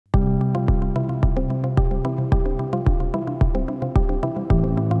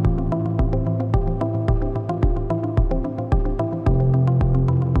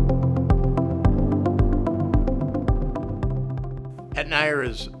Etnyre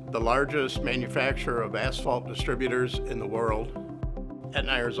is the largest manufacturer of asphalt distributors in the world.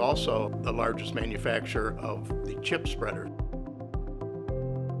 Etnyre is also the largest manufacturer of the chip spreader.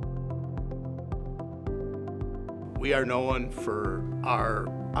 We are known for our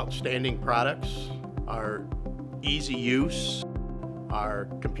outstanding products, our easy use, our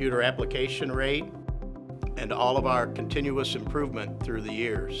computer application rate, and all of our continuous improvement through the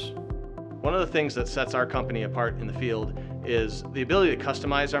years. One of the things that sets our company apart in the field is the ability to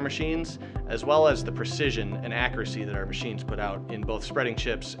customize our machines, as well as the precision and accuracy that our machines put out in both spreading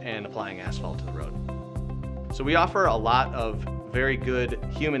chips and applying asphalt to the road. So we offer a lot of very good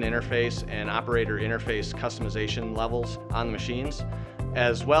human interface and operator interface customization levels on the machines,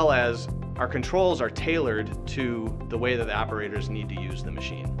 as well as our controls are tailored to the way that the operators need to use the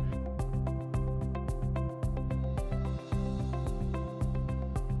machine.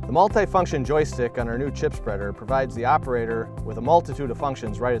 The multi-function joystick on our new chip spreader provides the operator with a multitude of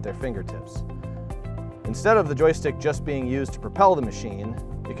functions right at their fingertips. Instead of the joystick just being used to propel the machine,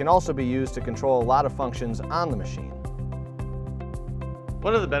 it can also be used to control a lot of functions on the machine.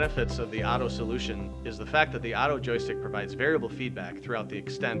 One of the benefits of the OTTO solution is the fact that the OTTO joystick provides variable feedback throughout the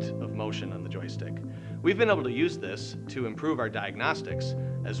extent of motion on the joystick. We've been able to use this to improve our diagnostics,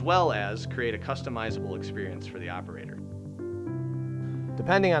 as well as create a customizable experience for the operator.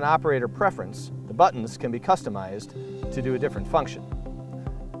 Depending on operator preference, the buttons can be customized to do a different function.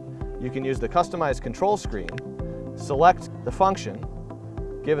 You can use the customized control screen, select the function,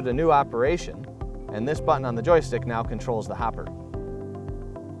 give it a new operation, and this button on the joystick now controls the hopper.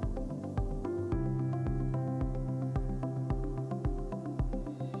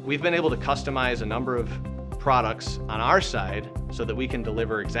 We've been able to customize a number of products on our side so that we can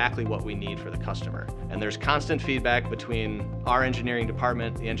deliver exactly what we need for the customer. And there's constant feedback between our engineering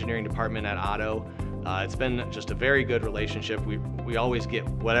department, the engineering department at OTTO. It's been just a very good relationship. We always get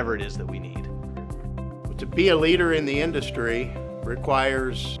whatever it is that we need. To be a leader in the industry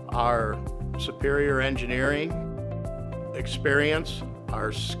requires our superior engineering experience,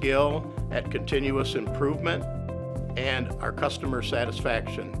 our skill at continuous improvement, and our customer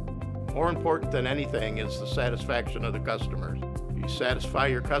satisfaction. More important than anything is the satisfaction of the customers. If you satisfy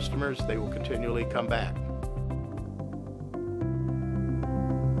your customers, they will continually come back.